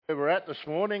Where we're at this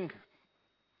morning.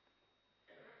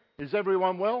 Is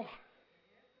everyone well?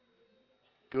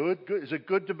 Good. Is it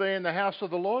good to be in the house of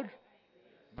the Lord?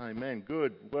 Amen.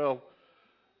 Good. Well,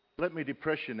 let me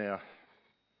depress you now.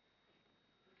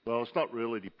 Well, it's not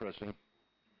really depressing.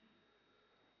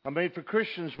 I mean, for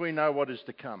Christians, we know what is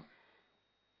to come.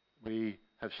 We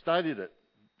have studied it.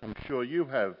 I'm sure you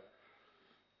have.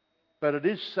 But it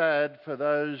is sad for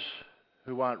those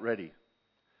who aren't ready.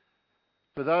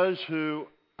 For those who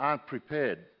aren't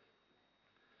prepared.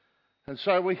 And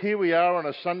so here we are on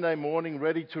a Sunday morning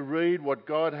ready to read what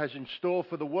God has in store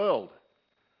for the world.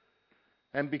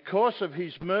 And because of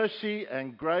His mercy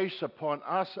and grace upon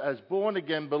us as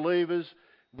born-again believers,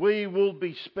 we will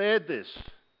be spared this.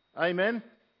 Amen?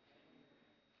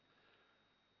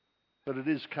 But it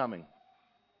is coming.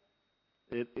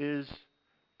 It is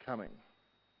coming.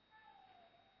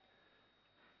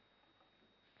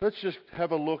 Let's just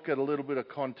have a look at a little bit of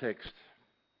context.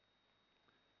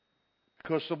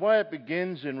 Because the way it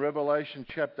begins in Revelation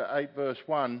chapter 8 verse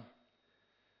 1,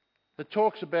 it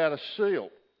talks about a seal.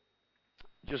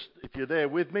 Just if you're there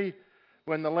with me,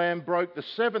 when the Lamb broke the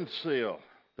seventh seal,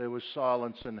 there was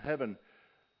silence in heaven.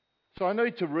 So I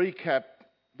need to recap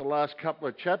the last couple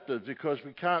of chapters because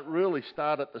we can't really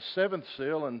start at the seventh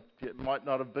seal and it might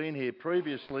not have been here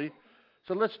previously.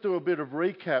 So let's do a bit of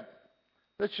recap.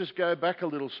 Let's just go back a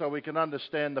little so we can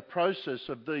understand the process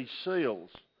of these seals.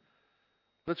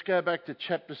 Let's go back to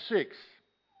chapter 6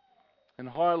 and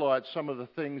highlight some of the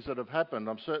things that have happened.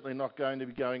 I'm certainly not going to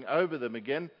be going over them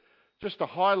again, just to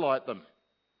highlight them.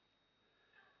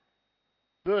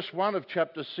 Verse 1 of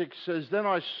chapter 6 says, "Then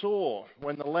I saw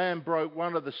when the Lamb broke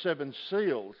one of the seven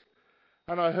seals,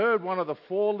 and I heard one of the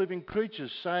four living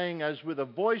creatures saying as with a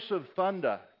voice of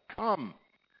thunder, 'Come.'"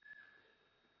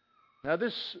 Now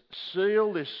this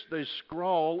seal, this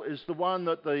scroll, is the one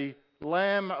that the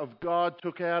Lamb of God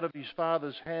took out of His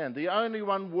Father's hand. The only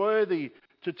one worthy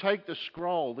to take the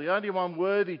scroll. The only one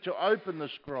worthy to open the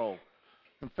scroll.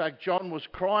 In fact, John was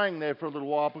crying there for a little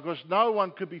while because no one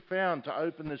could be found to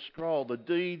open this scroll. The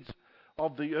deeds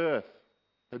of the earth.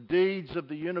 The deeds of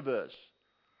the universe.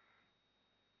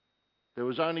 There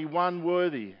was only one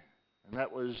worthy, and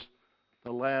that was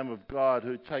the Lamb of God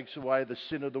who takes away the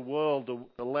sin of the world.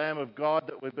 The Lamb of God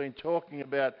that we've been talking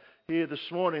about here this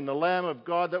morning. The Lamb of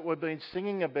God that we've been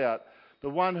singing about.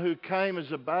 The one who came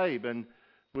as a babe and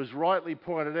was rightly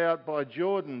pointed out by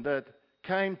Jordan that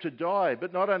came to die.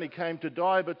 But not only came to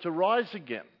die, but to rise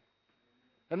again.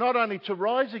 And not only to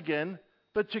rise again,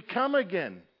 but to come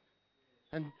again.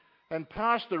 And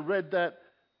Pastor read that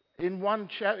in one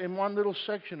little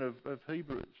section of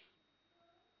Hebrews.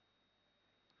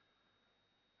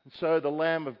 And so the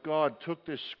Lamb of God took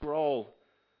this scroll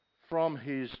from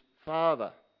His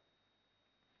Father.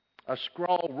 A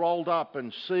scroll rolled up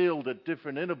and sealed at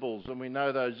different intervals, and we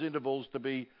know those intervals to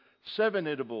be 7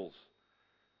 intervals.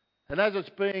 And as it's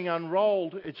being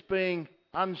unrolled, it's being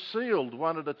unsealed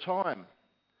one at a time.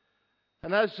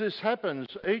 And as this happens,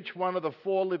 each one of the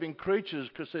 4 living creatures,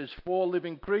 because there's 4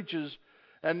 living creatures,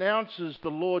 announces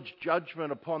the Lord's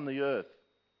judgment upon the earth.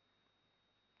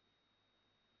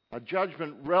 A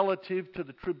judgment relative to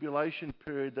the tribulation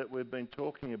period that we've been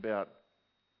talking about.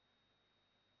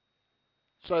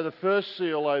 So the first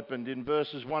seal opened in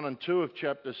verses 1 and 2 of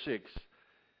chapter 6.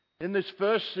 In this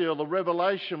first seal, the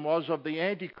revelation was of the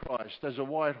Antichrist as a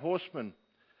white horseman.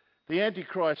 The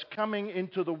Antichrist coming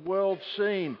into the world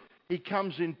scene. He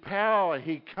comes in power,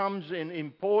 he comes in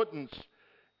importance,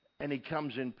 and he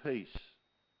comes in peace.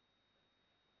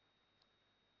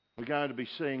 We're going to be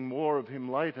seeing more of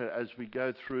him later as we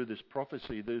go through this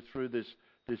prophecy, through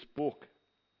this book.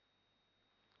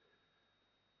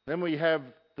 Then we have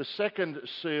the second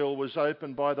seal was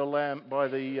opened by the Lamb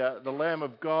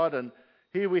of God, and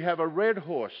here we have a red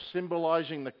horse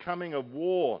symbolizing the coming of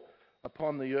war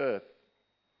upon the earth.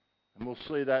 And we'll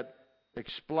see that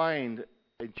explained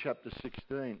in chapter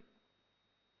 16.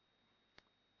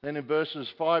 Then in verses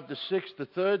 5 to 6, the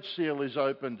third seal is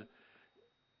opened.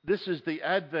 This is the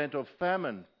advent of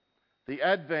famine, the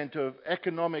advent of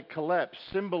economic collapse,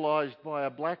 symbolized by a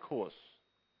black horse.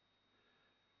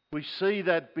 We see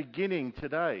that beginning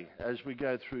today as we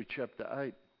go through chapter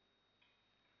 8.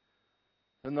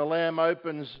 And the Lamb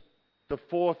opens the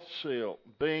fourth seal,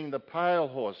 being the pale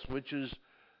horse, which is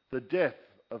the death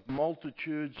of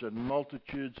multitudes and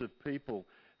multitudes of people.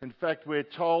 In fact, we're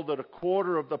told that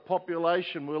 1/4 of the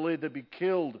population will either be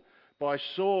killed by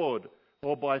sword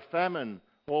or by famine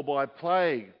or by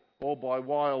plague or by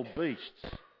wild beasts.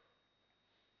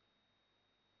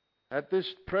 At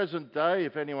this present day,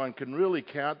 if anyone can really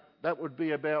count, that would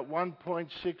be about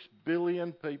 1.6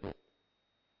 billion people.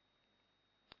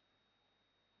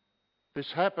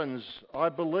 This happens, I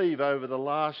believe, over the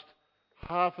last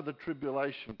half of the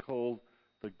tribulation, called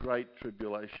the Great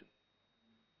Tribulation.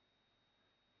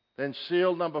 Then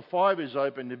seal number 5 is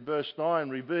opened in verse 9,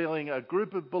 revealing a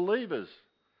group of believers.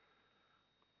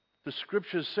 The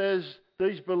scripture says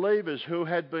these believers who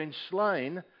had been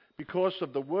slain because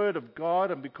of the word of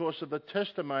God and because of the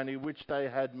testimony which they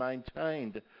had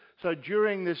maintained. So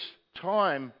during this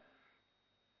time,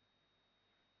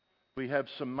 we have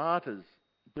some martyrs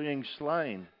being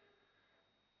slain.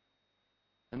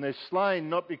 And they're slain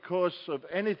not because of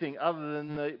anything other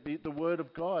than the word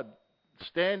of God,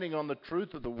 standing on the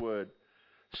truth of the word,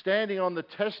 standing on the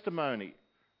testimony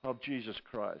of Jesus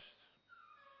Christ.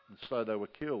 And so they were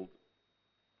killed.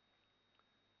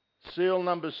 Seal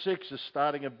number 6 is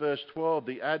starting at verse 12,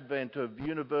 the advent of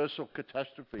universal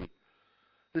catastrophe.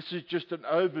 This is just an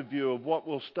overview of what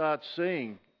we'll start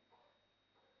seeing.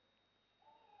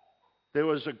 There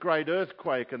was a great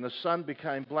earthquake, and the sun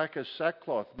became black as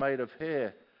sackcloth made of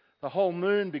hair. The whole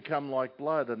moon became like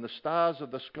blood, and the stars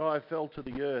of the sky fell to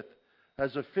the earth,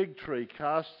 as a fig tree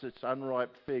casts its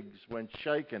unripe figs when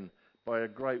shaken by a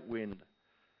great wind.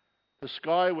 The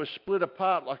sky was split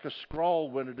apart like a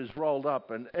scroll when it is rolled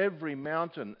up, and every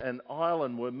mountain and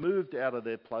island were moved out of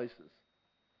their places.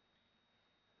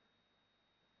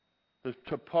 The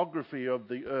topography of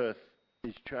the earth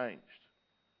is changed.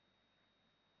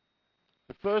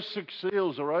 The first 6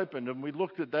 seals are opened, and we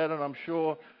looked at that, and I'm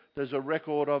sure there's a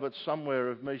record of it somewhere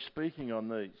of me speaking on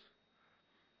these.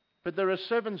 But there are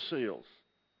 7 seals.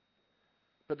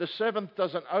 But the 7th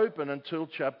doesn't open until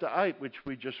chapter 8, which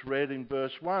we just read in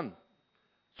verse 1.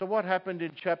 So what happened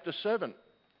in chapter 7?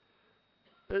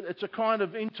 It's a kind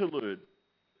of interlude.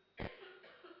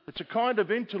 It's a kind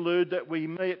of interlude that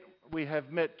we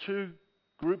have met 2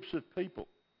 groups of people.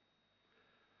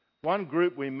 One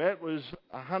group we met was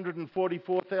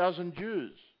 144,000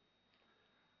 Jews.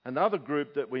 Another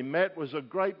group that we met was a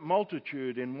great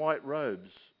multitude in white robes.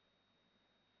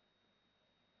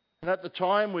 And at the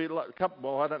time, I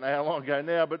don't know how long ago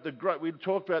now, but we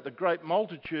talked about the great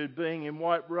multitude being in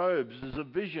white robes as a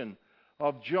vision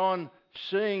of John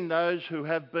seeing those who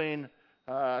have been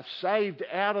saved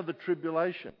out of the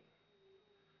tribulation.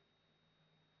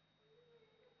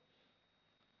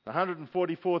 The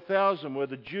 144,000 were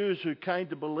the Jews who came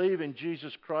to believe in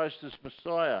Jesus Christ as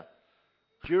Messiah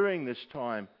during this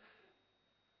time.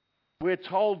 We're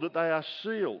told that they are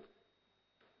sealed.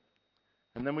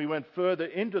 And then we went further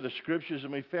into the scriptures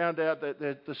and we found out that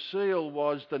the seal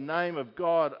was the name of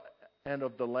God and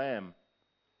of the Lamb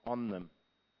on them.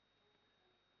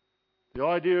 The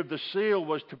idea of the seal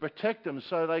was to protect them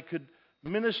so they could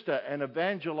minister and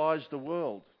evangelize the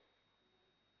world.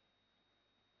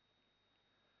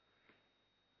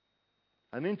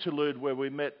 An interlude where we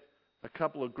met a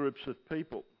couple of groups of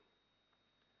people.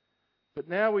 But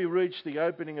now we reach the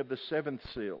opening of the 7th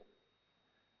seal.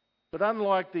 But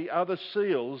unlike the other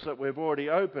seals that we've already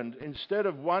opened, instead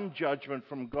of one judgment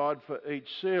from God for each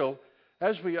seal,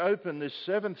 as we open this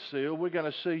 7th seal, we're going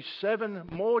to see 7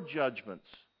 more judgments.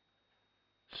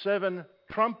 7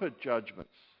 trumpet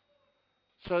judgments.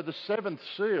 So the 7th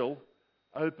seal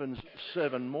opens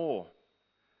 7 more.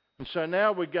 And so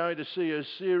now we're going to see a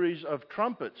series of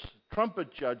trumpet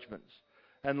judgments.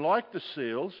 And like the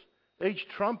seals, each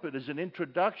trumpet is an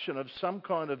introduction of some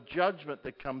kind of judgment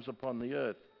that comes upon the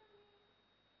earth.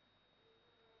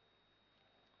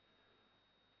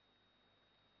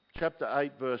 Chapter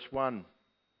 8, verse 1.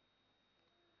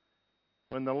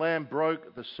 When the Lamb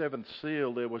broke the 7th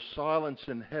seal, there was silence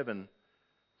in heaven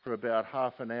for about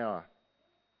half an hour.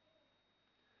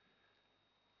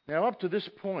 Now, up to this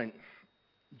point,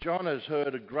 John has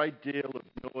heard a great deal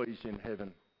of noise in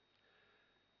heaven.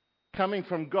 Coming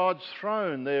from God's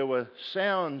throne, there were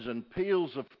sounds and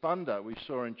peals of thunder, we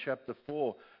saw in chapter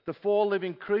 4. The 4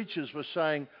 living creatures were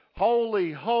saying,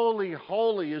 "Holy, holy,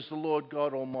 holy is the Lord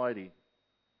God Almighty."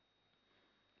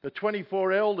 The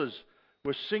 24 elders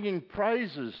were singing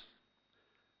praises.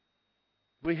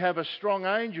 We have a strong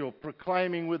angel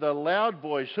proclaiming with a loud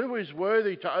voice, "Who is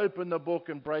worthy to open the book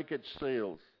and break its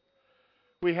seals?"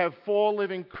 We have 4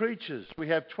 living creatures. We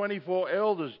have 24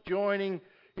 elders joining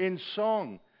in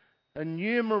song. A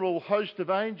innumerable host of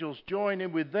angels join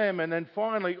in with them. And then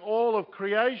finally, all of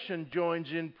creation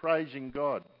joins in praising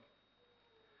God.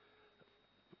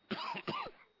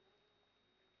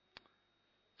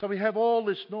 So we have all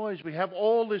this noise. We have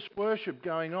all this worship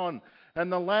going on.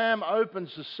 And the Lamb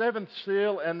opens the 7th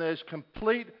seal and there's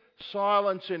complete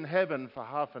silence in heaven for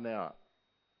half an hour.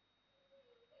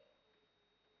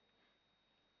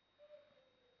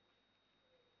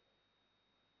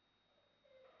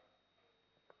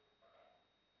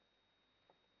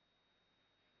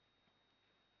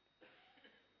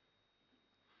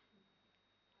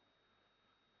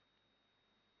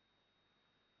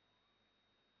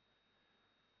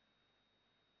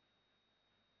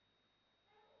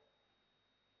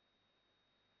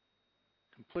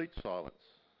 complete silence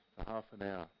for half an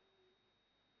hour.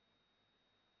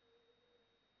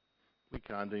 We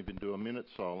can't even do a minute's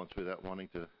silence without wanting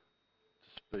to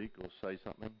speak or say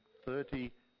something.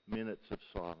 30 minutes of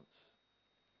silence.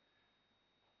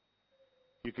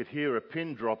 You could hear a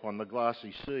pin drop on the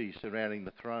glassy sea surrounding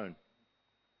the throne.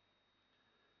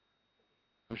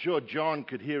 I'm sure John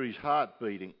could hear his heart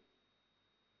beating.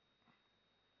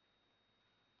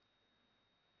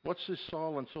 What's this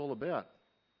silence all about?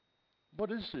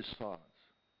 What is this silence?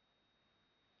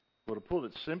 Well, to put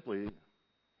it simply,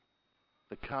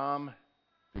 the calm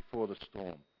before the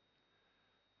storm.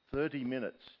 30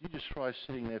 minutes. You just try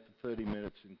sitting there for 30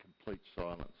 minutes in complete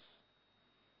silence.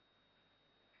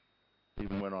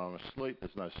 Even when I'm asleep,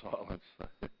 there's no silence.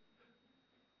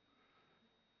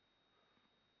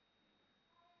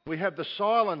 We have the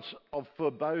silence of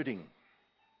foreboding.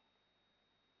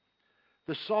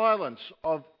 The silence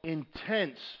of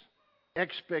intense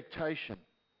expectation.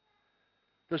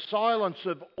 The silence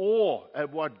of awe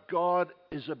at what God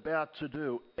is about to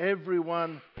do.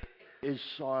 Everyone is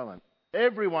silent.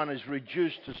 Everyone is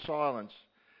reduced to silence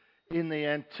in the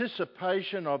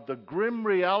anticipation of the grim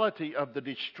reality of the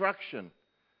destruction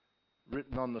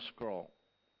written on the scroll.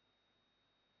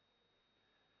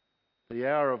 The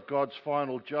hour of God's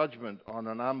final judgment on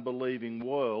an unbelieving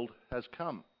world has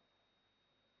come.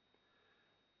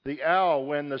 The hour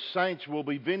when the saints will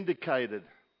be vindicated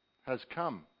has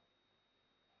come.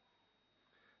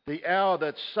 The hour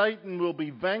that Satan will be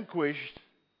vanquished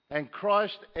and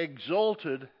Christ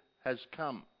exalted has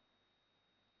come.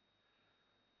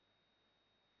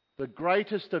 The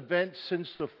greatest event since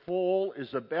the fall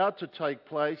is about to take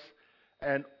place,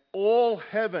 and all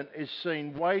heaven is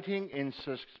seen waiting in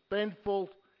suspenseful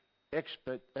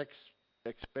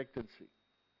expectancy.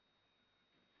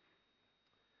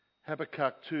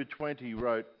 Habakkuk 2:20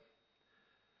 wrote,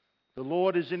 "The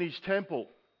Lord is in his temple.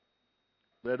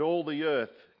 Let all the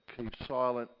earth keep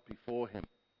silent before him."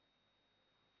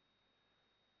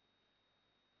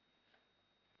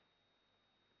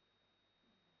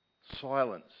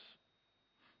 Silence.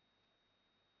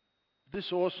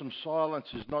 This awesome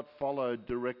silence is not followed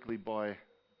directly by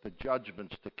the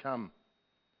judgments to come.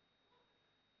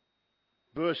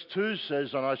 Verse 2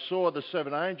 says, "And I saw the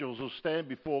 7 angels who stand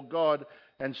before God,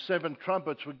 and 7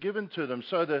 trumpets were given to them."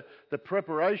 So the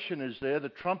preparation is there. The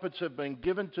trumpets have been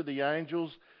given to the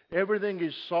angels. Everything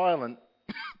is silent.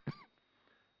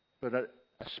 But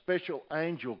a special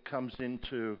angel comes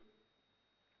into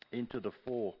the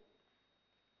fore.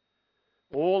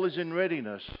 All is in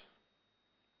readiness.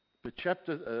 But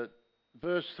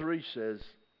verse 3 says,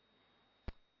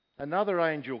 "Another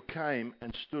angel came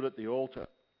and stood at the altar,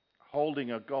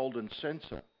 holding a golden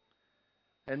censer.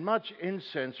 And much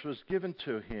incense was given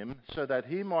to him, so that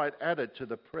he might add it to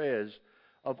the prayers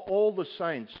of all the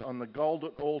saints on the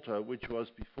golden altar which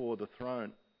was before the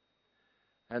throne.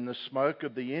 And the smoke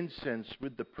of the incense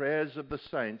with the prayers of the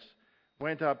saints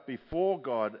went up before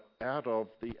God out of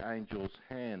the angel's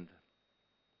hand."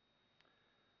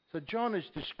 So John is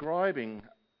describing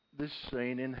this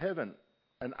scene in heaven.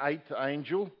 An 8th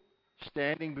angel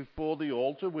standing before the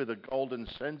altar with a golden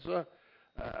censer,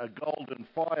 a golden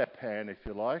fire pan, if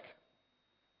you like.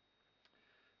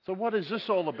 So what is this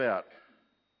all about?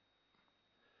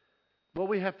 Well,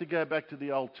 we have to go back to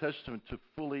the Old Testament to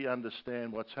fully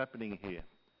understand what's happening here.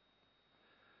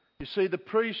 You see, the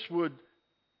priests would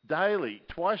daily,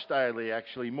 twice daily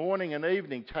actually, morning and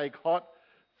evening, take hot,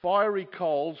 fiery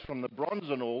coals from the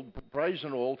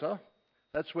brazen altar.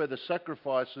 That's where the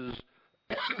sacrifices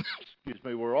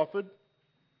were offered.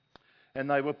 And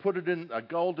they would put it in a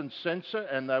golden censer,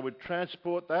 and they would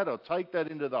transport that or take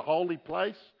that into the holy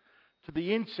place to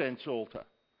the incense altar.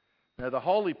 Now, the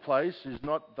holy place is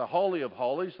not the Holy of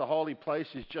Holies. The holy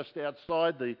place is just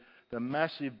outside the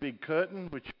massive big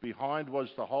curtain, which behind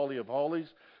was the Holy of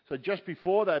Holies. So just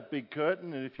before that big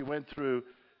curtain, and if you went through,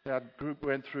 our group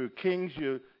went through Kings,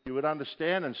 you would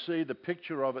understand and see the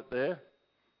picture of it there.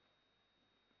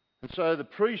 And so the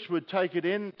priest would take it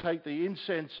in, take the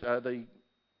incense, the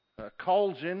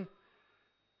coals in,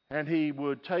 and he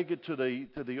would take it to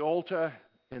the altar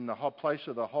in the hot place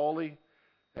of the holy,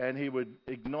 and he would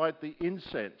ignite the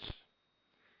incense.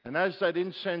 And as that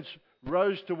incense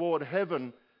rose toward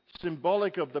heaven,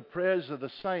 symbolic of the prayers of the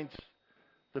saints,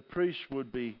 the priest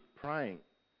would be praying.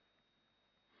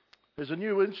 There's a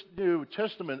New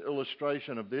Testament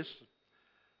illustration of this,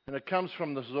 and it comes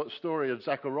from the story of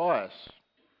Zacharias.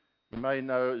 You may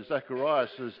know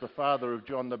Zacharias as the father of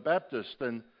John the Baptist,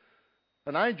 and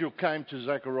an angel came to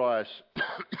Zacharias,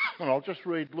 and I'll just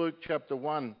read Luke chapter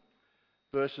 1,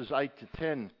 verses 8 to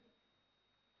 10.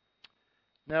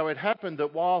 Now it happened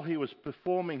that while he was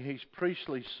performing his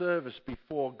priestly service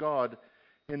before God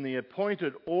in the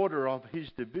appointed order of his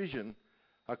division,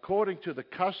 according to the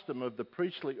custom of the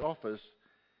priestly office,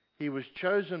 he was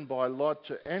chosen by lot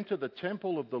to enter the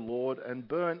temple of the Lord and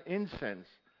burn incense.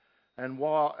 And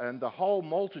the whole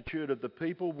multitude of the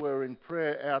people were in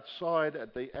prayer outside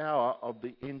at the hour of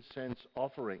the incense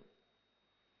offering.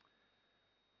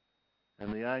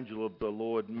 And the angel of the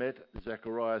Lord met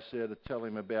Zechariah there to tell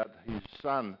him about his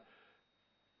son.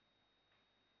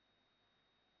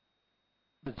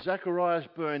 But Zechariah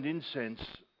burned incense,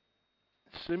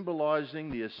 symbolizing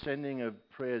the ascending of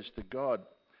prayers to God.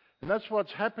 And that's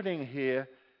what's happening here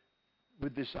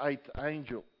with this eighth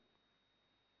angel.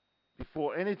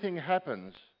 Before anything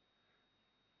happens,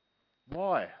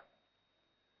 why?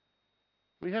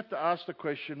 We have to ask the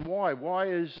question, why? Why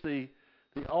is the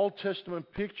Old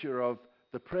Testament picture of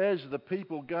the prayers of the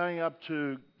people going up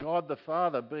to God the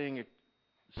Father being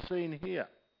seen here?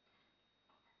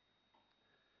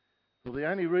 Well, the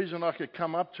only reason I could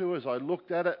come up to as I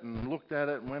looked at it and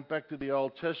went back to the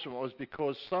Old Testament was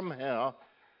because somehow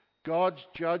God's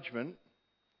judgment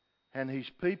and his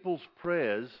people's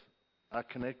prayers are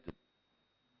connected.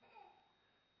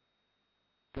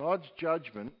 God's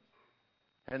judgment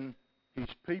and his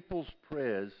people's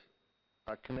prayers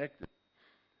are connected.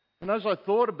 And as I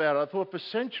thought about it, I thought for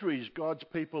centuries God's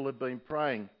people have been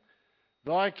praying,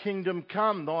 "Thy kingdom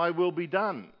come, thy will be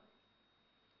done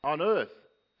on earth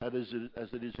as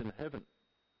it is in heaven."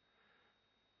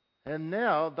 And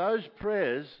now those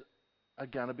prayers are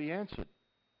going to be answered.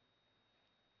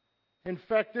 In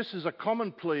fact, this is a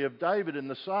common plea of David in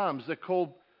the Psalms. They're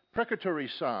called imprecatory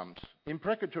Psalms.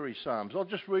 I'll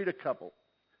just read a couple.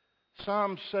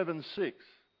 Psalm 7:6.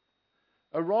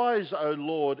 "Arise, O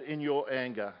Lord, in your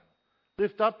anger.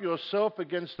 Lift up yourself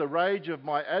against the rage of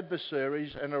my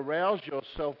adversaries and arouse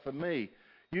yourself for me.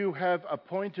 You have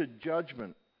appointed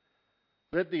judgment.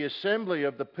 Let the assembly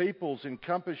of the peoples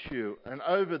encompass you, and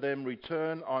over them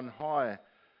return on high.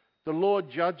 The Lord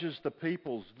judges the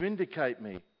peoples. Vindicate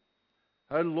me.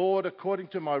 O Lord, according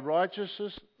to my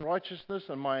righteousness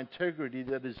and my integrity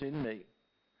that is in me.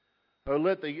 O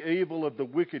let the evil of the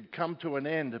wicked come to an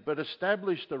end, but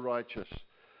establish the righteous.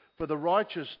 For the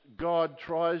righteous God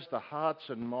tries the hearts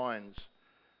and minds.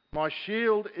 My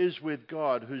shield is with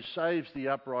God, who saves the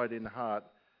upright in heart.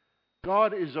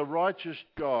 God is a righteous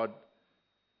God,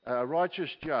 a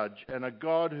righteous judge, and a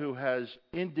God who has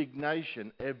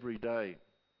indignation every day."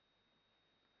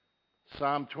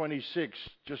 Psalm 26,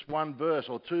 just one verse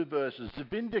or two verses.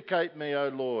 "Vindicate me, O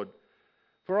Lord,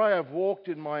 for I have walked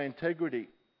in my integrity,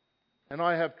 and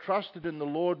I have trusted in the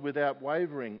Lord without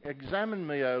wavering. Examine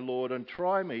me, O Lord, and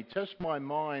try me. Test my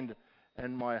mind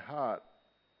and my heart."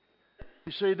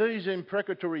 You see, these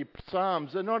imprecatory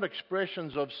psalms, they're not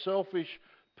expressions of selfish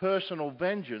personal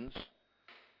vengeance.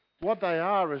 What they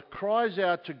are is cries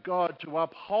out to God to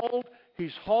uphold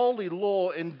his holy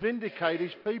law and vindicate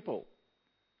his people.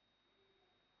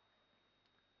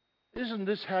 Isn't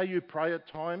this how you pray at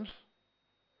times?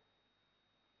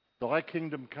 "Thy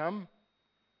kingdom come,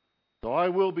 thy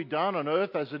will be done on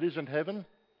earth as it is in heaven."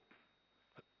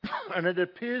 And it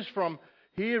appears from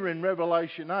here in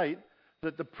Revelation 8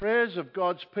 that the prayers of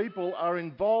God's people are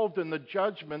involved in the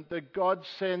judgment that God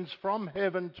sends from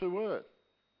heaven to earth.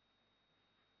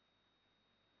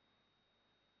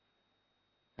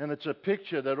 And it's a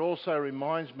picture that also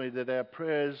reminds me that our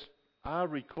prayers are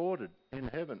recorded in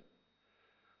heaven.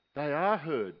 They are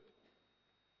heard.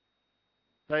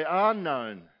 They are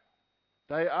known.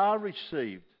 They are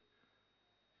received.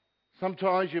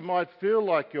 Sometimes you might feel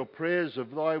like your prayers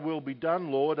of "Thy will be done,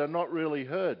 Lord," are not really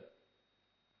heard.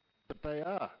 But they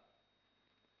are.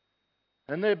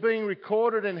 And they're being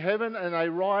recorded in heaven, and they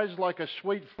rise like a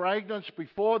sweet fragrance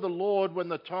before the Lord when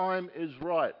the time is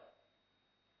right.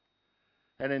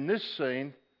 And in this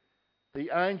scene, the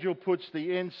angel puts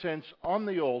the incense on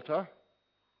the altar,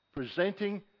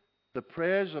 presenting the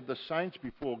prayers of the saints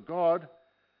before God,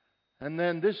 and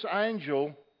then this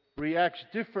angel reacts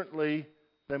differently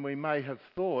than we may have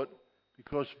thought,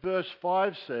 because verse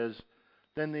 5 says,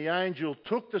 "Then the angel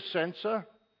took the censer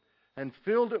and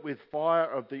filled it with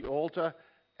fire of the altar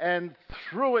and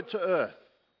threw it to earth.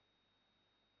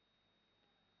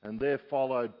 And there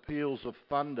followed peals of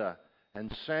thunder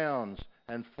and sounds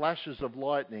and flashes of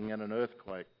lightning and an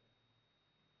earthquake."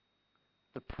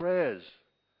 The prayers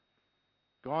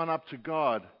gone up to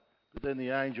God, but then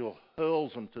the angel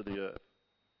hurls them to the earth.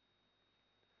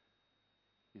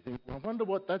 You think, well, I wonder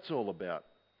what that's all about.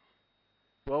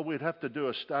 Well, we'd have to do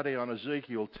a study on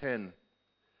Ezekiel 10.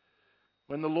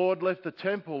 When the Lord left the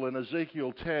temple in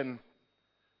Ezekiel 10,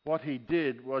 What he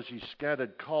did was he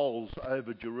scattered coals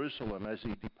over Jerusalem as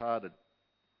he departed.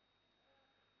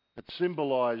 It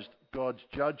symbolized God's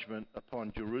judgment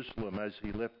upon Jerusalem as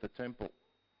he left the temple.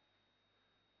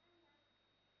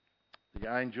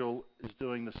 The angel is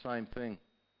doing the same thing.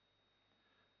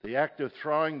 The act of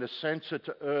throwing the censer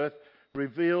to earth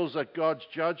reveals that God's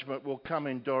judgment will come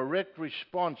in direct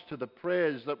response to the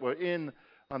prayers that were in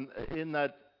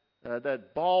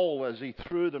that bowl as he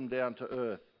threw them down to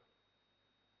earth.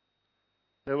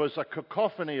 There was a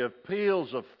cacophony of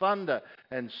peals of thunder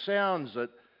and sounds that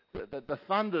the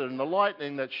thunder and the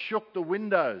lightning that shook the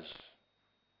windows.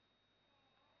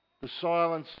 The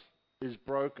silence is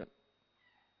broken.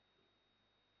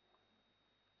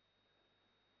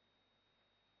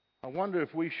 I wonder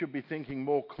if we should be thinking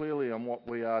more clearly on what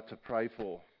we are to pray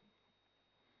for.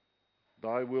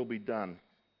 Thy will be done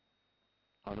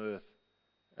on earth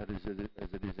as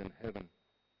it is in heaven.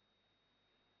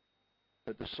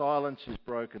 But the silence is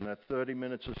broken. That 30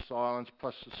 minutes of silence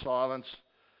plus the silence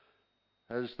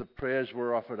as the prayers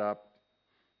were offered up.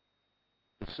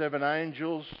 The 7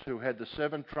 angels who had the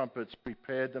 7 trumpets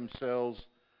prepared themselves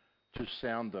to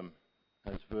sound them,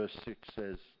 as verse 6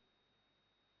 says.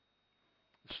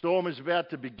 The storm is about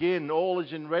to begin. All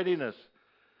is in readiness.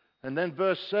 And then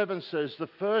verse 7 says, the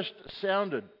first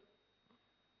sounded,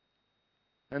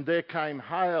 and there came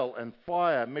hail and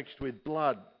fire mixed with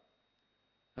blood.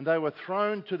 And they were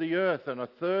thrown to the earth, and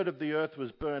 1/3 of the earth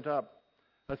was burnt up.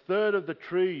 1/3 of the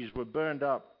trees were burned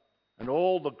up, and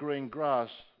all the green grass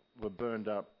were burned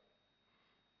up.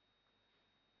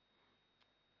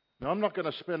 Now, I'm not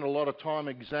going to spend a lot of time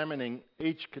examining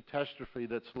each catastrophe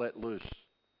that's let loose.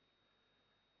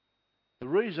 The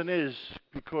reason is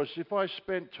because if I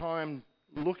spent time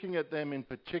looking at them in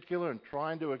particular and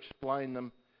trying to explain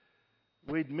them,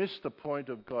 we'd miss the point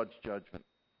of God's judgment.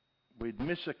 We'd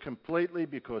miss it completely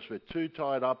because we're too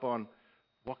tied up on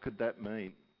what could that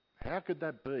mean? How could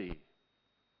that be?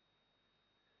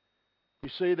 You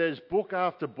see, there's book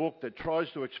after book that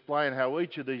tries to explain how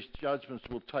each of these judgments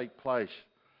will take place.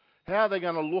 How are they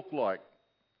going to look like?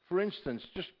 For instance,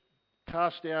 just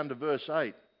cast down to verse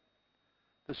 8.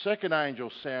 The second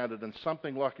angel sounded, and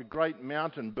something like a great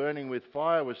mountain burning with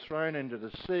fire was thrown into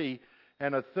the sea,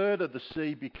 and 1/3 of the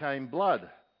sea became blood.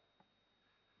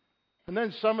 And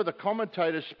then some of the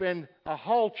commentators spend a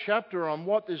whole chapter on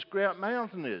what this great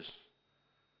mountain is.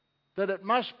 That it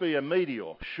must be a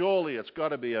meteor. Surely it's got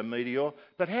to be a meteor.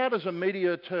 But how does a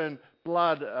meteor turn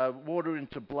blood, water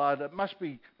into blood? It must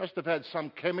have had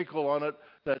some chemical on it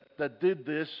that did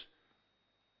this.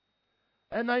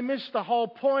 And they missed the whole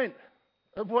point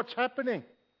of what's happening.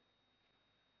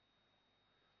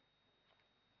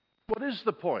 What is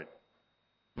the point?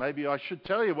 Maybe I should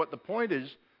tell you what the point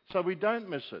is so we don't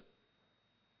miss it.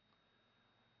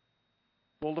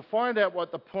 Well, to find out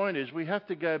what the point is, we have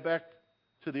to go back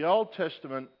to the Old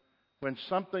Testament when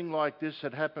something like this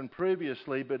had happened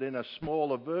previously, but in a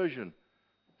smaller version.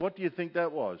 What do you think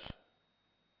that was?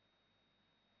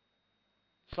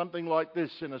 Something like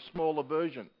this in a smaller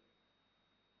version.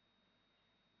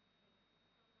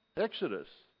 Exodus,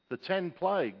 the 10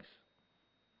 plagues.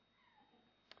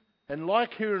 And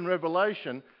like here in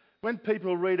Revelation, when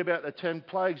people read about the 10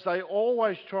 plagues, they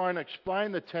always try and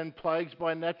explain the 10 plagues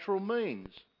by natural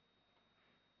means.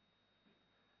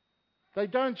 They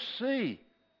don't see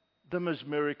them as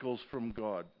miracles from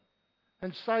God.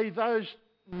 And say those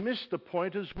missed the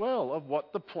point as well of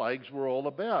what the plagues were all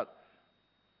about.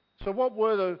 So what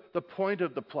were the point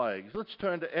of the plagues? Let's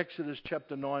turn to Exodus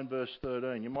chapter 9, verse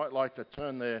 13. You might like to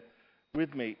turn there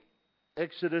with me.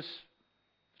 Exodus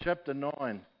chapter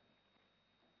 9.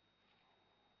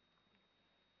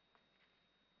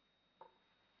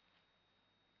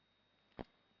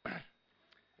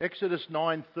 Exodus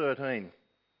 9:13.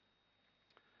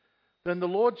 Then the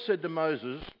Lord said to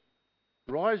Moses,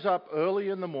 "Rise up early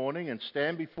in the morning and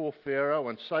stand before Pharaoh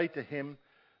and say to him,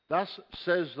 'Thus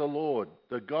says the Lord,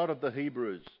 the God of the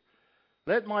Hebrews,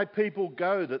 let my people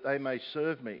go that they may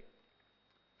serve me.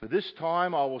 For this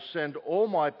time I will send all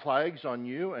my plagues on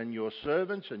you and your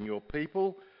servants and your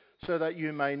people, so that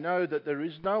you may know that there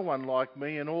is no one like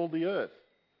me in all the earth.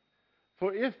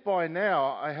 For if by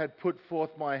now I had put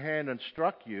forth my hand and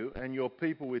struck you and your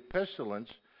people with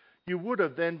pestilence, you would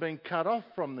have then been cut off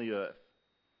from the earth.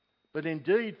 But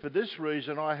indeed, for this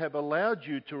reason I have allowed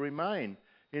you to remain,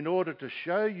 in order to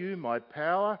show you my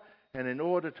power and in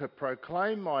order to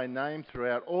proclaim my name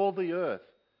throughout all the earth.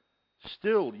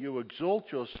 Still, you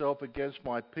exalt yourself against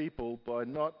my people by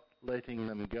not letting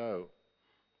them go.'"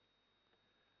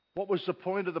 What was the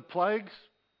point of the plagues?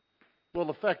 Well,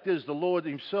 the fact is the Lord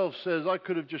himself says, I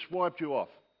could have just wiped you off.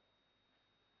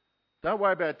 Don't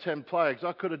worry about 10 plagues.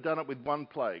 I could have done it with one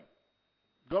plague.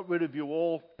 Got rid of you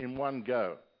all in one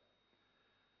go.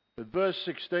 But verse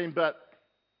 16, but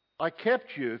I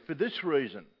kept you for this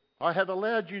reason. I have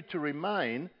allowed you to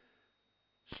remain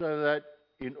so that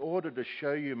in order to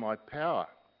show you my power,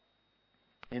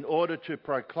 in order to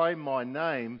proclaim my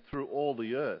name through all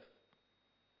the earth.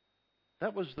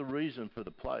 That was the reason for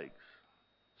the plagues.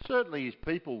 Certainly his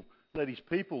people let his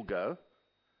people go,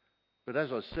 but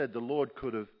as I said, the Lord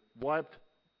could have wiped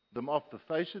them off the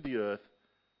face of the earth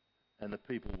and the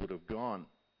people would have gone.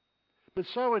 But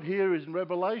so it here is in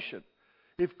Revelation.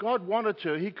 If God wanted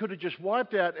to, he could have just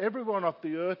wiped out everyone off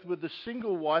the earth with a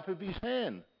single wipe of his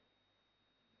hand.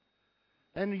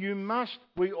 And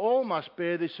we all must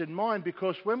bear this in mind,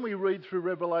 because when we read through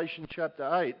Revelation chapter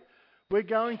 8, we're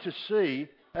going to see,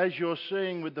 as you're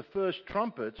seeing with the first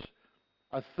trumpets,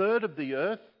 a third of the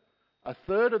earth, a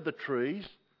third of the trees,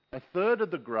 a third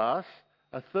of the grass,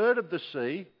 a third of the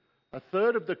sea, a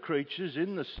third of the creatures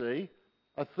in the sea,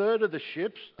 a third of the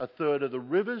ships, a third of the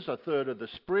rivers, a third of the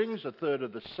springs, a third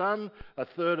of the sun, a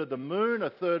third of the moon, a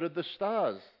third of the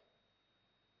stars.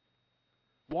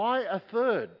 Why a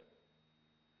third?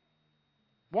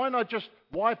 Why not just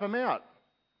wipe them out?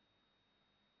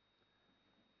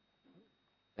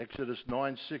 Exodus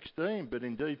 9:16, but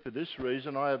indeed for this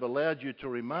reason I have allowed you to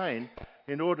remain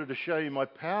in order to show you my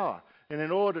power and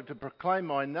in order to proclaim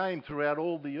my name throughout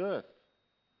all the earth.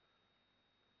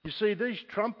 You see, these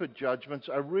trumpet judgments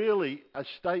are really a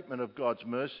statement of God's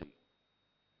mercy.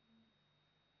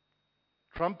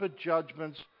 Trumpet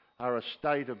judgments are a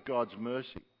state of God's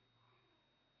mercy.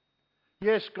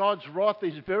 Yes, God's wrath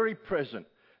is very present,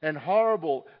 and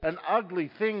horrible and ugly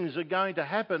things are going to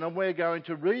happen, and we're going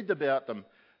to read about them.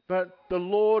 But the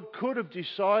Lord could have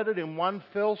decided in one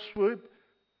fell swoop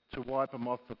to wipe them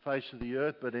off the face of the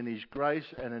earth, but in his grace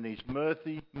and in his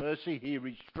mercy, he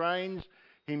restrains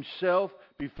himself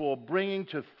before bringing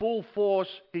to full force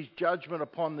his judgment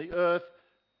upon the earth,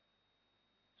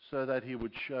 so that he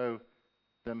would show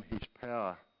them his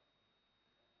power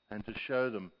and to show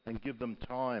them and give them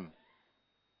time.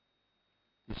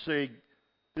 You see,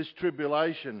 this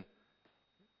tribulation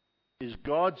is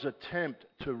God's attempt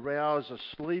to rouse a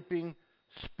sleeping,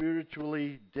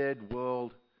 spiritually dead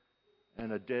world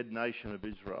and a dead nation of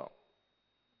Israel.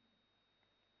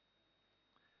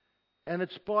 And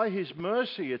it's by his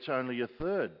mercy it's only a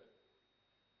third.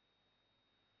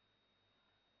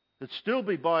 It'd still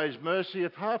be by his mercy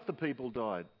if half the people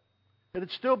died.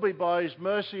 It'd still be by his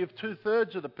mercy if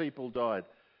 2/3 of the people died.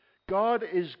 God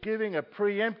is giving a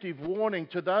preemptive warning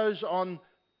to those on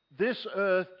this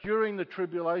earth during the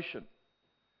tribulation.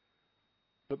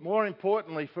 But more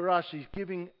importantly for us, he's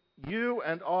giving you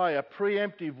and I a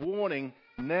preemptive warning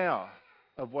now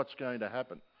of what's going to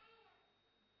happen.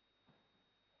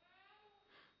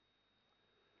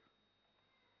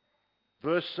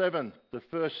 Verse 7, the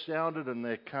first sounded and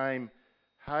there came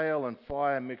hail and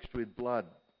fire mixed with blood.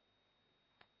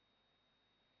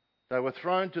 They were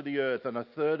thrown to the earth, and a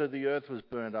third of the earth was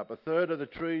burned up. A third of the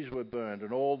trees were burned,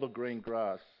 and all the green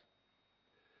grass.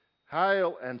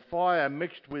 Hail and fire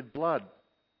mixed with blood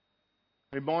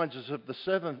reminds us of the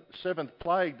seventh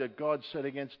plague that God set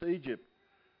against Egypt.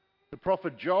 The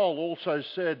prophet Joel also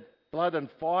said blood and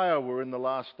fire were in the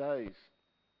last days.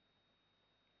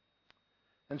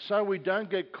 And so we don't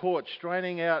get caught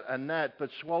straining out a gnat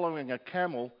but swallowing a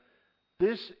camel.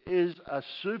 This is a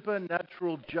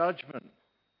supernatural judgment.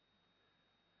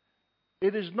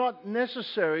 It is not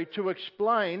necessary to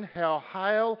explain how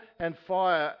hail and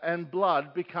fire and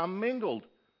blood become mingled.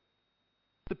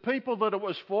 The people that it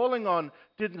was falling on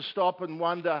didn't stop and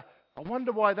wonder, I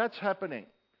wonder why that's happening.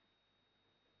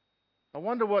 I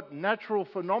wonder what natural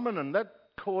phenomenon that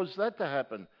caused that to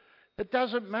happen. It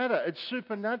doesn't matter. It's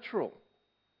supernatural.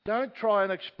 Don't try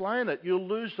and explain it. You'll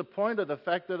lose the point of the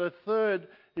fact that a third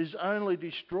is only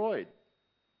destroyed.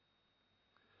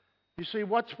 You see,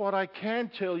 what's what I can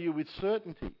tell you with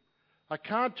certainty? I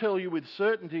can't tell you with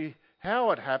certainty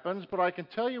how it happens, but I can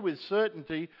tell you with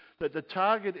certainty that the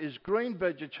target is green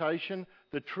vegetation,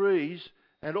 the trees,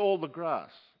 and all the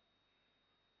grass.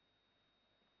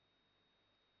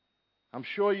 I'm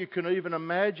sure you can even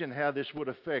imagine how this would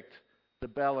affect the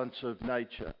balance of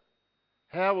nature,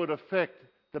 how it would affect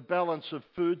the balance of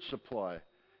food supply,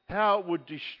 how it would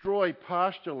destroy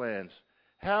pasture lands,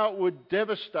 how it would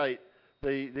devastate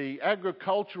the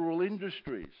agricultural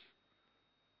industries,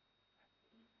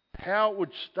 how it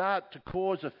would start to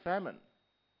cause a famine.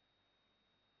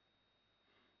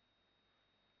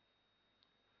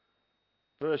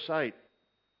 Verse 8,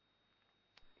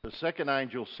 the second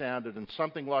angel sounded, and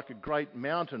something like a great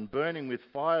mountain burning with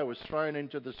fire was thrown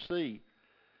into the sea.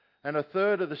 And a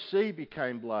third of the sea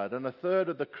became blood, and a third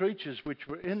of the creatures which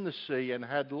were in the sea and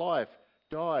had life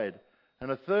died, and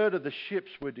a third of the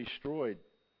ships were destroyed.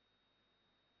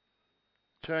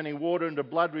 Turning water into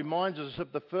blood reminds us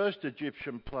of the first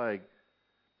Egyptian plague.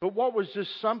 But what was this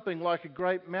something like a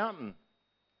great mountain?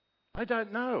 I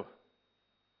don't know.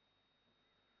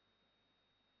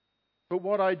 But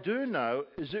what I do know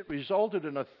is it resulted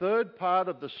in a third part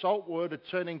of the salt water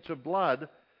turning to blood,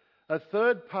 a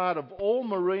third part of all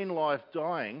marine life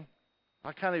dying.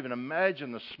 I can't even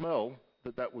imagine the smell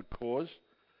that would cause.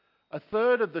 A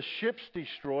third of the ships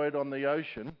destroyed on the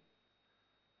ocean.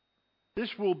 This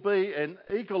will be an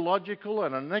ecological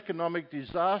and an economic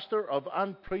disaster of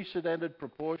unprecedented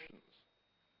proportions.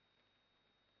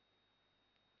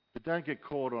 But don't get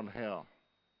caught on how.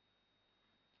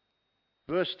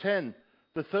 Verse 10,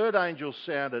 the third angel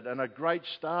sounded, and a great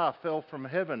star fell from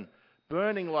heaven,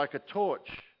 burning like a torch.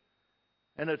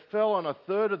 And it fell on a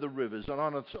third of the rivers and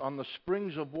on the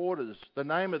springs of waters. The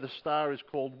name of the star is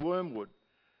called Wormwood.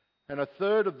 And a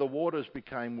third of the waters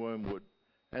became wormwood.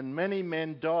 And many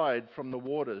men died from the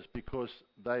waters because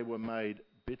they were made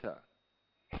bitter.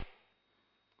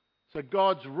 So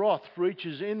God's wrath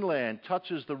reaches inland,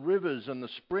 touches the rivers and the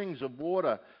springs of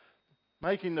water,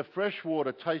 making the fresh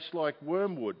water taste like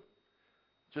wormwood.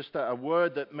 Just a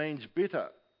word that means bitter.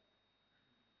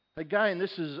 Again,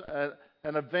 this is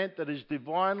an event that is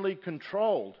divinely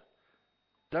controlled.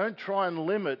 Don't try and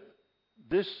limit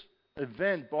this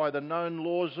event by the known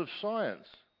laws of science.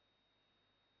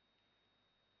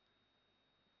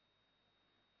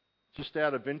 Just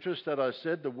out of interest, that I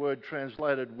said, the word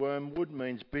translated wormwood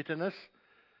means bitterness.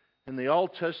 In the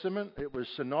Old Testament, it was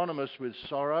synonymous with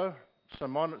sorrow,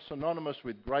 synonymous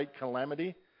with great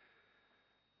calamity.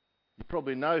 You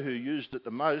probably know who used it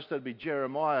the most. That'd be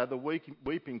Jeremiah, the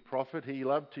weeping prophet. He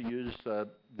loved to use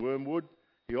wormwood.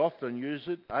 He often used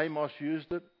it. Amos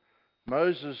used it.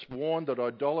 Moses warned that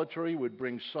idolatry would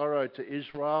bring sorrow to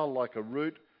Israel like a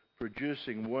root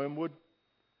producing wormwood.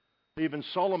 Even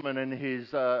Solomon in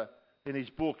his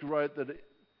book wrote that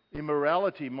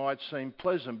immorality might seem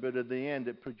pleasant, but at the end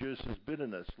it produces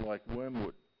bitterness like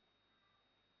wormwood.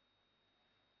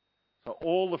 So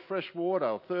all the fresh water,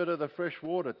 a third of the fresh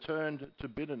water, turned to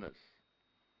bitterness.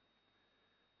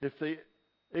 If the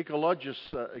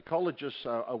ecologists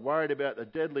are worried about the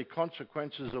deadly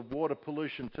consequences of water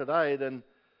pollution today, then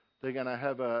they're going to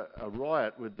have a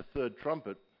riot with the third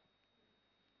trumpet.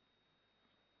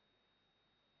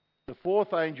 The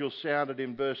fourth angel sounded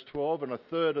in verse 12, and a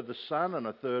third of the sun and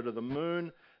a third of the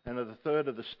moon and a third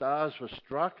of the stars were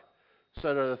struck,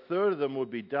 so that a third of them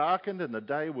would be darkened, and the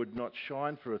day would not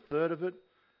shine for a third of it,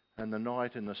 and the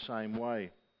night in the same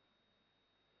way.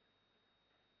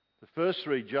 The first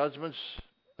three judgments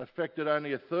affected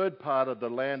only a third part of the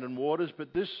land and waters,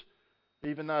 but this,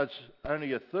 even though it's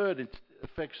only a third, it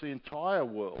affects the entire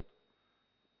world,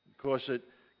 because it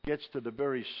gets to the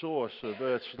very source of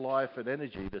Earth's life and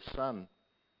energy, the sun.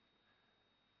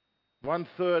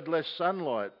 1/3 less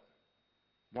sunlight,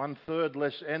 1/3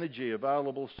 less energy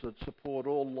available to support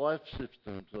all life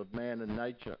systems of man and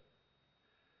nature.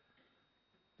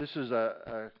 This is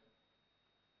a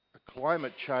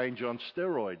climate change on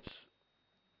steroids.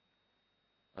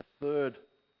 A third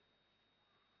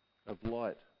of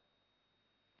light.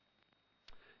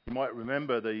 You might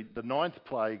remember the ninth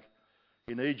plague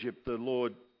in Egypt. The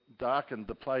Lord darkened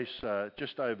the place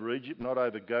just over Egypt, not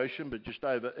over Goshen, but just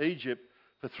over Egypt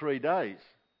for 3 days.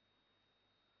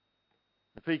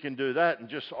 If he can do that and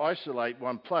just isolate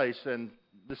one place, then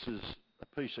this is a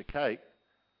piece of cake.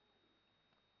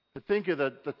 But think of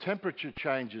the temperature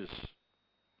changes,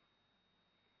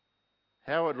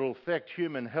 how it will affect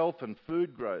human health and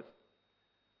food growth.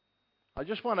 I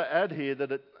just want to add here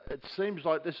that it seems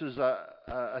like this is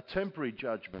a temporary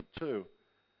judgment too,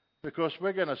 because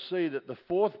we're going to see that the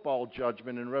fourth bowl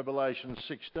judgment in Revelation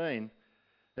 16,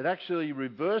 it actually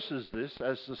reverses this,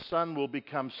 as the sun will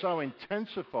become so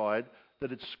intensified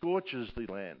that it scorches the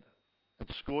land.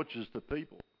 It scorches the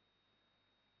people.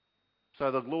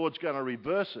 So the Lord's going to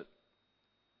reverse it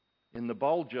in the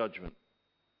bowl judgment.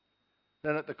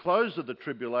 Then at the close of the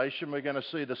tribulation, we're going to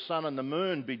see the sun and the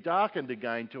moon be darkened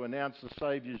again to announce the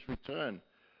Saviour's return.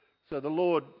 So the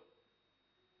Lord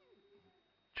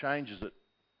changes it.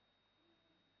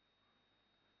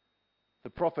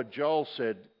 The prophet Joel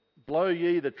said, "Blow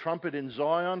ye the trumpet in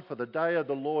Zion, for the day of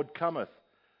the Lord cometh,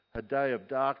 a day of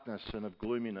darkness and of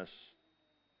gloominess."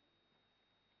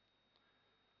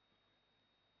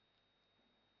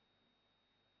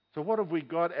 So what have we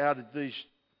got out of these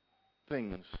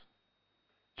things?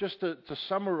 Just to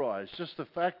summarise, just the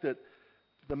fact that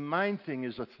the main thing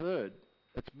is a third.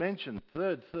 It's mentioned,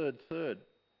 third.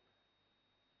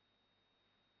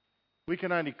 We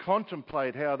can only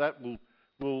contemplate how that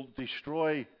will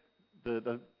destroy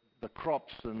the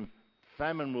crops, and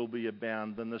famine will be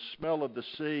abound, and the smell of the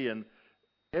sea and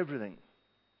everything.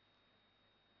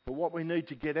 But what we need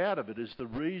to get out of it is the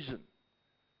reason.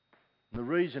 The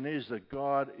reason is that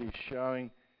God is showing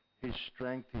His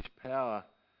strength, His power,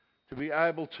 to be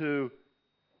able to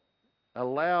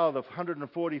allow the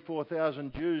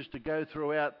 144,000 Jews to go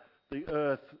throughout the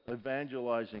earth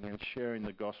evangelizing and sharing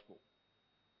the gospel.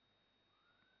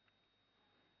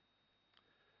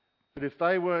 But if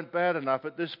they weren't bad enough,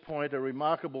 at this point a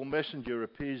remarkable messenger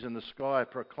appears in the sky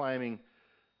proclaiming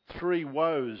 3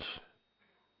 woes.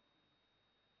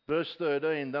 Verse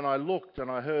 13, then I looked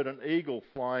and I heard an eagle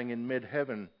flying in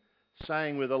mid-heaven,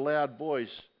 saying with a loud voice,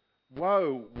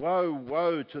 woe, woe,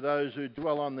 woe to those who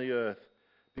dwell on the earth,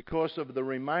 because of the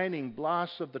remaining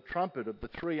blasts of the trumpet of the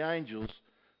 3 angels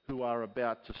who are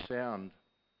about to sound.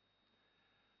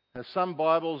 Now some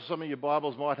of your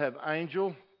Bibles might have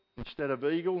angel instead of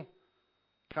eagle.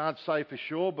 Can't say for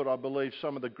sure, but I believe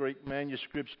some of the Greek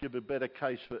manuscripts give a better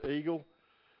case for eagle.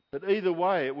 But either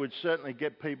way, it would certainly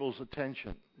get people's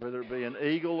attention, whether it be an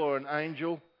eagle or an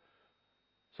angel.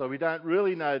 So we don't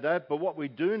really know that, but what we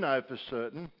do know for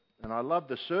certain, and I love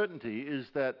the certainty, is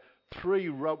that 3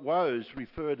 woes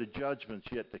refer to judgments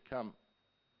yet to come.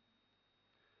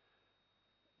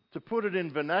 To put it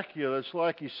in vernacular, it's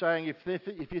like he's saying,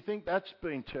 if you think that's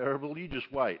been terrible, you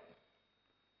just wait.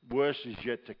 Worse is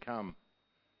yet to come.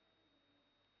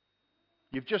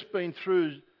 You've just been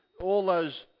through all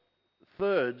those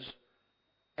thirds,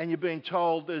 and you're being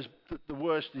told the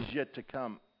worst is yet to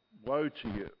come. Woe to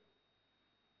you.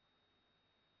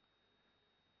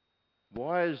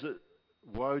 Why is it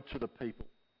woe to the people?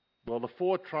 Well, the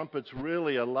 4 trumpets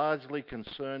really are largely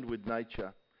concerned with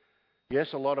nature.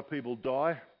 Yes, a lot of people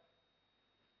die,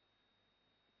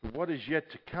 but what is yet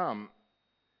to come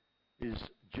is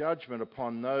judgment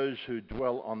upon those who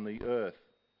dwell on the earth,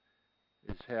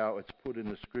 is how it's put in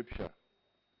the scripture.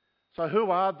 So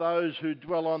who are those who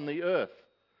dwell on the earth?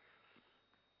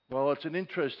 Well, it's an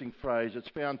interesting phrase. It's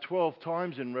found 12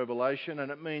 times in Revelation,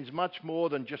 and it means much more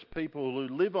than just people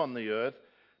who live on the earth,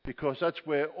 because that's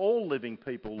where all living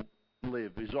people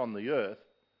live, is on the earth.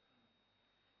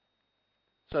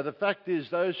 So the fact is,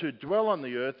 those who dwell on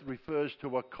the earth refers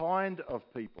to a kind of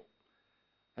people.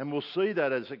 And we'll see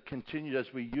that as it continues,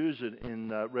 as we use it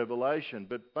in Revelation.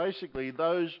 But basically,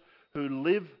 those who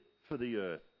live for the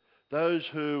earth, those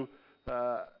who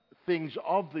things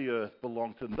of the earth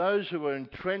belong to them, those who are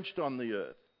entrenched on the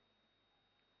earth.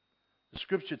 The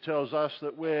scripture tells us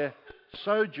that we're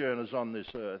sojourners on this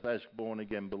earth as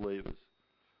born-again believers.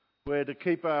 We're to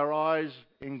keep our eyes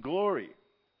in glory,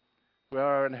 where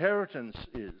our inheritance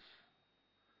is.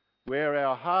 Where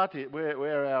our heart is,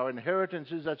 where our inheritance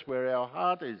is, that's where our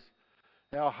heart is.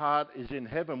 Our heart is in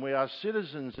heaven. We are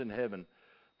citizens in heaven.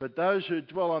 But those who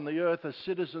dwell on the earth are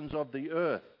citizens of the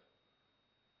earth.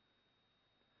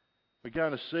 We're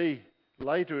going to see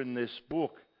later in this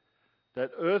book that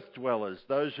earth dwellers,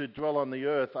 those who dwell on the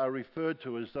earth, are referred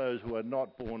to as those who are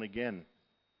not born again.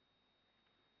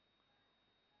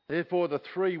 Therefore, the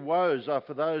 3 woes are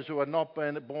for those who are not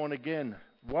born again.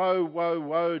 Woe, woe,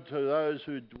 woe to those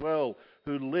who dwell,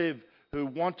 who live, who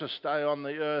want to stay on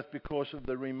the earth because of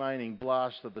the remaining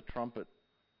blast of the trumpet.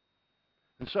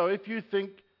 And so if you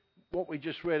think what we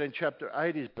just read in chapter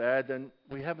 8 is bad, then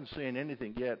we haven't seen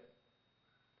anything yet.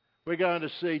 We're going to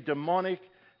see demonic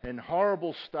and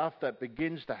horrible stuff that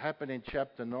begins to happen in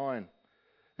chapter 9.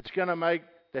 It's going to make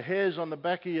the hairs on the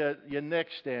back of your neck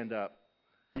stand up.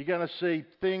 You're going to see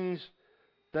things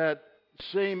that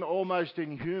seem almost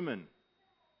inhuman.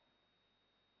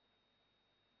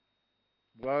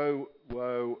 Woe,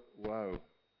 woe, woe.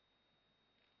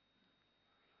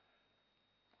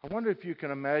 I wonder if you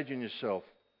can imagine yourself,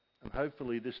 and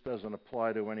hopefully this doesn't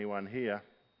apply to anyone here,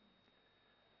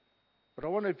 but I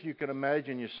wonder if you can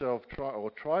imagine yourself,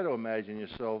 try to imagine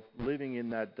yourself living in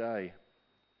that day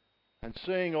and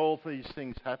seeing all these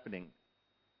things happening.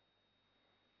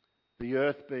 The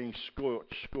earth being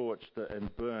scorched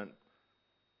and burnt.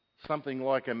 Something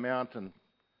like a mountain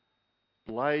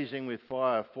blazing with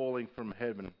fire falling from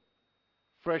heaven.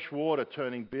 Fresh water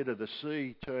turning bitter, the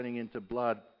sea turning into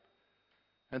blood.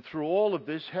 And through all of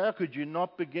this, how could you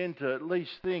not begin to at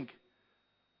least think,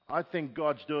 I think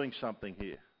God's doing something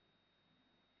here?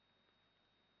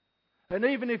 And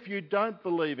even if you don't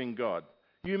believe in God,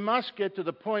 you must get to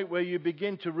the point where you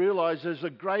begin to realize there's a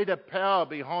greater power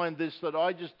behind this that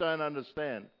I just don't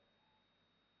understand.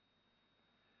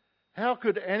 How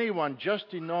could anyone just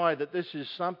deny that this is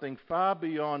something far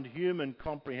beyond human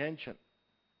comprehension?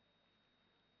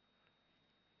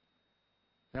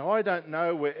 Now, I don't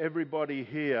know where everybody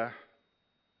here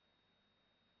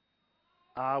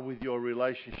are with your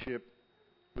relationship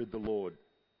with the Lord.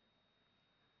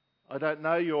 I don't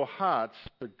know your hearts,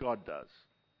 but God does.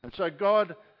 And so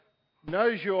God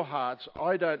knows your hearts.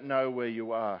 I don't know where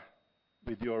you are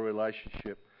with your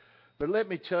relationship. But let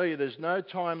me tell you, there's no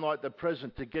time like the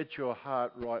present to get your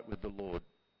heart right with the Lord.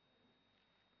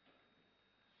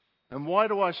 And why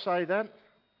do I say that?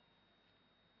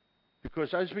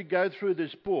 Because as we go through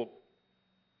this book,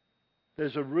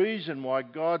 there's a reason why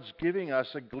God's giving us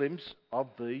a glimpse of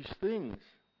these things.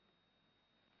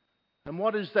 And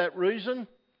what is that reason?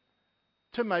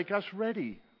 To make us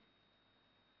ready.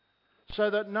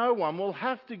 So that no one will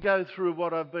have to go through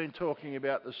what I've been talking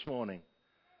about this morning.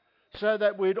 So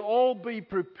that we'd all be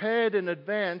prepared in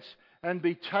advance and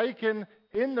be taken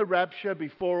in the rapture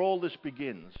before all this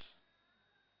begins.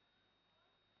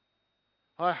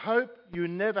 I hope you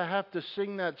never have to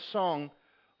sing that song,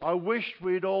 I wish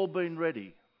we'd all been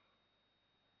ready.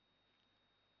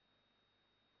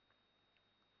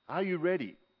 Are you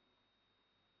ready?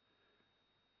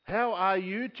 How are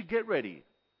you to get ready?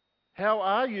 How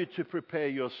are you to prepare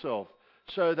yourself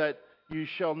so that you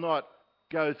shall not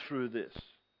go through this?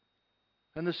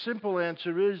 And the simple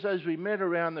answer is, as we met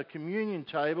around the communion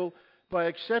table, by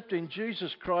accepting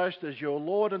Jesus Christ as your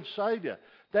Lord and Saviour.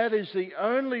 That is the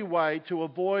only way to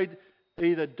avoid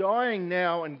either dying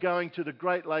now and going to the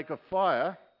great lake of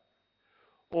fire,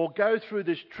 or go through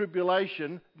this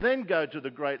tribulation, then go to the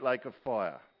great lake of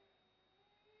fire.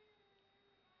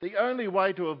 The only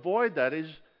way to avoid that is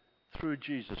through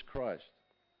Jesus Christ.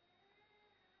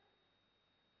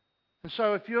 And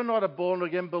so if you're not a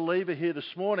born-again believer here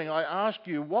this morning, I ask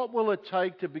you, what will it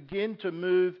take to begin to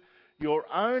move your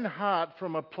own heart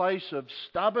from a place of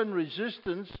stubborn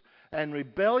resistance and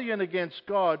rebellion against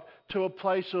God to a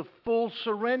place of full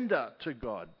surrender to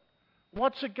God?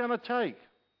 What's it going to take?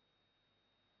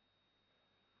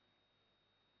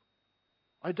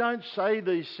 I don't say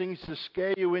these things to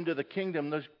scare you into the kingdom.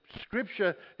 The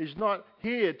Scripture is not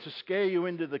here to scare you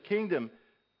into the kingdom.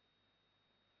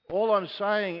 All I'm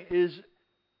saying is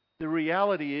the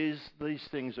reality is these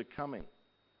things are coming.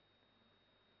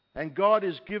 And God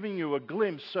is giving you a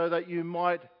glimpse so that you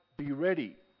might be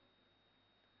ready.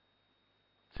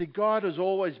 See, God has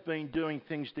always been doing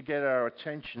things to get our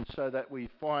attention so that we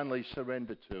finally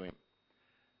surrender to Him.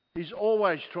 He's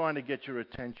always trying to get your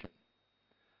attention.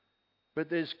 But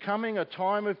there's coming a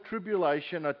time of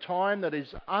tribulation, a time that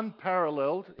is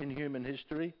unparalleled in human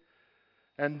history.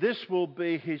 And this will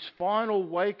be His final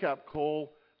wake-up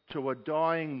call to a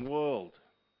dying world.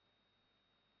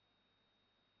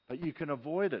 But you can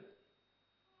avoid it.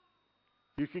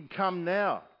 You can come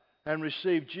now and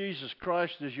receive Jesus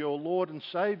Christ as your Lord and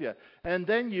Saviour. And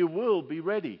then you will be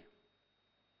ready.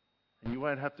 And you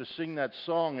won't have to sing that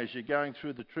song as you're going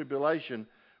through the tribulation,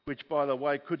 which, by the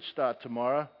way, could start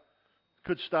tomorrow,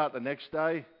 could start the next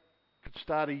day, could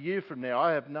start a year from now.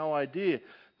 I have no idea.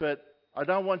 But I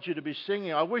don't want you to be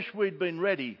singing, I wish we'd been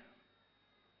ready.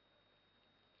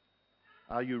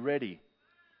 Are you ready?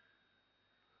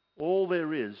 All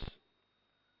there is,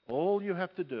 all you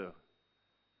have to do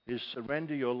is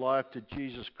surrender your life to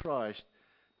Jesus Christ,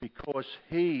 because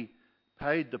He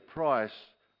paid the price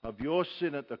of your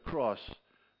sin at the cross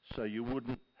so you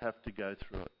wouldn't have to go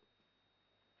through it.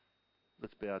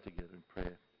 Let's bow together in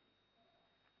prayer.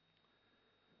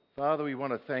 Father, we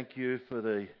want to thank You for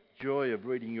the joy of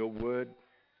reading Your word.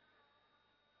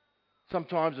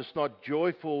 Sometimes it's not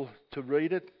joyful to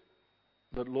read it,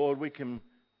 but Lord, we can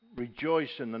rejoice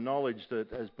in the knowledge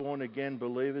that as born-again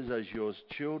believers, as Your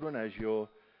children, as Your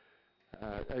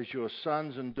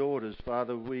sons and daughters,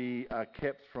 Father, we are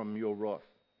kept from Your wrath.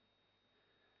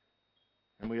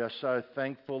 And we are so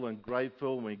thankful and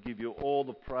grateful, and we give You all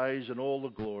the praise and all the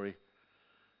glory.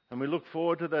 And we look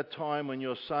forward to that time when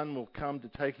Your Son will come to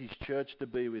take His church to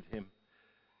be with Him,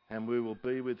 and we will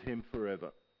be with Him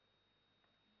forever.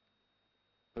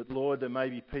 But Lord, there may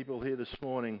be people here this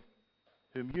morning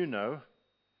whom You know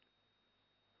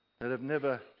that have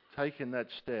never taken that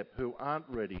step, who aren't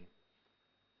ready.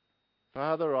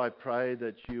 Father, I pray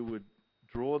that You would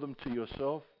draw them to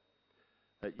Yourself,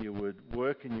 that You would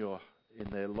work in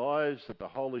their lives, that the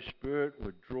Holy Spirit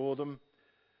would draw them,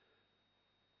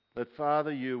 that,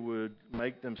 Father, You would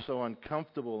make them so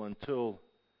uncomfortable until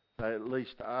they at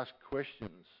least ask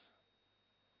questions.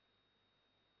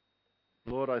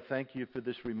 Lord, I thank You for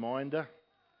this reminder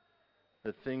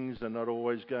that things are not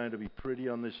always going to be pretty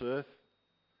on this earth.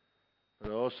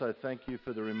 But I also thank You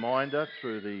for the reminder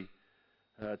through the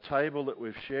table that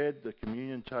we've shared, the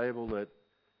communion table, that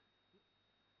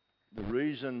the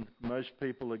reason most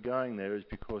people are going there is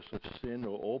because of sin,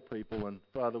 or all people. And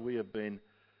Father, we have been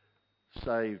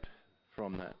saved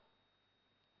from that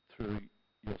through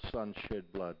your Son's shed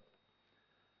blood.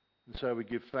 And so we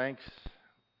give thanks.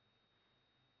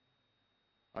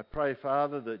 I pray,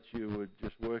 Father, that you would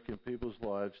just work in people's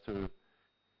lives to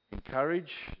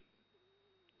encourage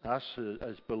us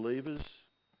as believers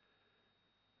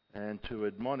and to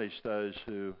admonish those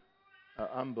who are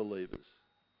unbelievers.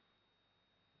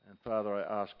 And Father,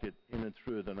 I ask it in and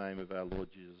through the name of our Lord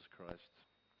Jesus Christ.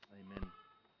 Amen.